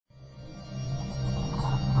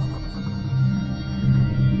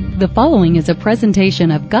The following is a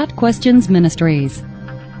presentation of Got Questions Ministries.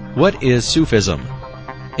 What is Sufism?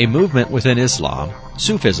 A movement within Islam,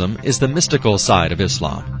 Sufism is the mystical side of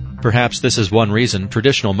Islam. Perhaps this is one reason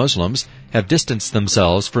traditional Muslims have distanced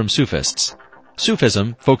themselves from Sufists.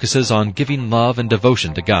 Sufism focuses on giving love and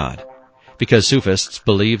devotion to God. Because Sufists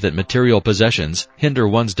believe that material possessions hinder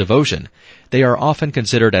one's devotion, they are often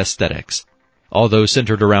considered aesthetics. Although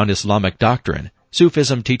centered around Islamic doctrine,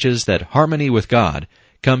 Sufism teaches that harmony with God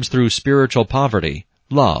comes through spiritual poverty,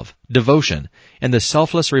 love, devotion, and the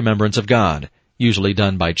selfless remembrance of God, usually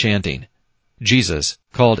done by chanting. Jesus,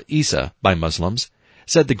 called Isa by Muslims,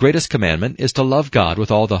 said the greatest commandment is to love God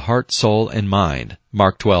with all the heart, soul, and mind,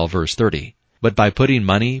 Mark 12, verse 30. But by putting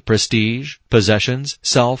money, prestige, possessions,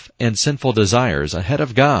 self, and sinful desires ahead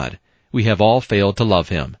of God, we have all failed to love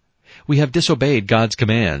Him. We have disobeyed God's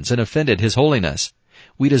commands and offended His holiness.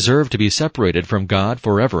 We deserve to be separated from God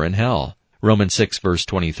forever in hell. Romans 6, verse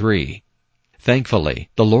 23. Thankfully,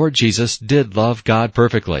 the Lord Jesus did love God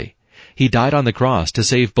perfectly. He died on the cross to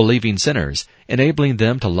save believing sinners, enabling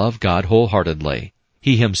them to love God wholeheartedly.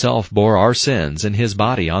 He Himself bore our sins in His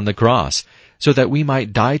body on the cross, so that we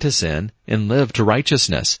might die to sin and live to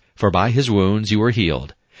righteousness, for by His wounds you were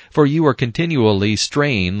healed. For you were continually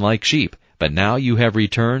straying like sheep, but now you have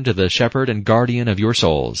returned to the shepherd and guardian of your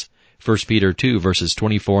souls. 1 Peter 2, verses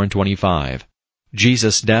 24 and 25.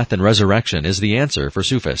 Jesus' death and resurrection is the answer for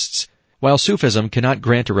Sufists. While Sufism cannot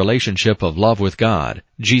grant a relationship of love with God,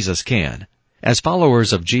 Jesus can. As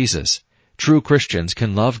followers of Jesus, true Christians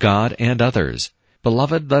can love God and others.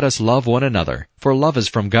 Beloved, let us love one another, for love is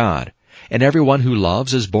from God. And everyone who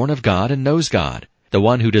loves is born of God and knows God. The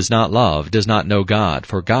one who does not love does not know God,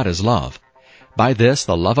 for God is love. By this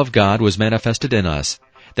the love of God was manifested in us,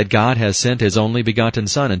 that God has sent His only begotten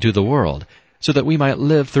Son into the world, so that we might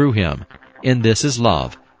live through Him. In this is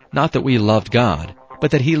love, not that we loved God, but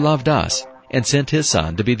that He loved us, and sent His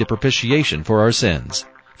Son to be the propitiation for our sins.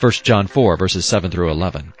 1 John 4, verses 7 through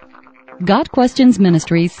 11. Got Questions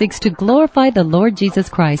Ministries seeks to glorify the Lord Jesus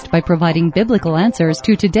Christ by providing biblical answers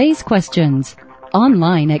to today's questions.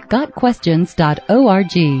 Online at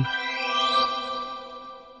GotQuestions.org.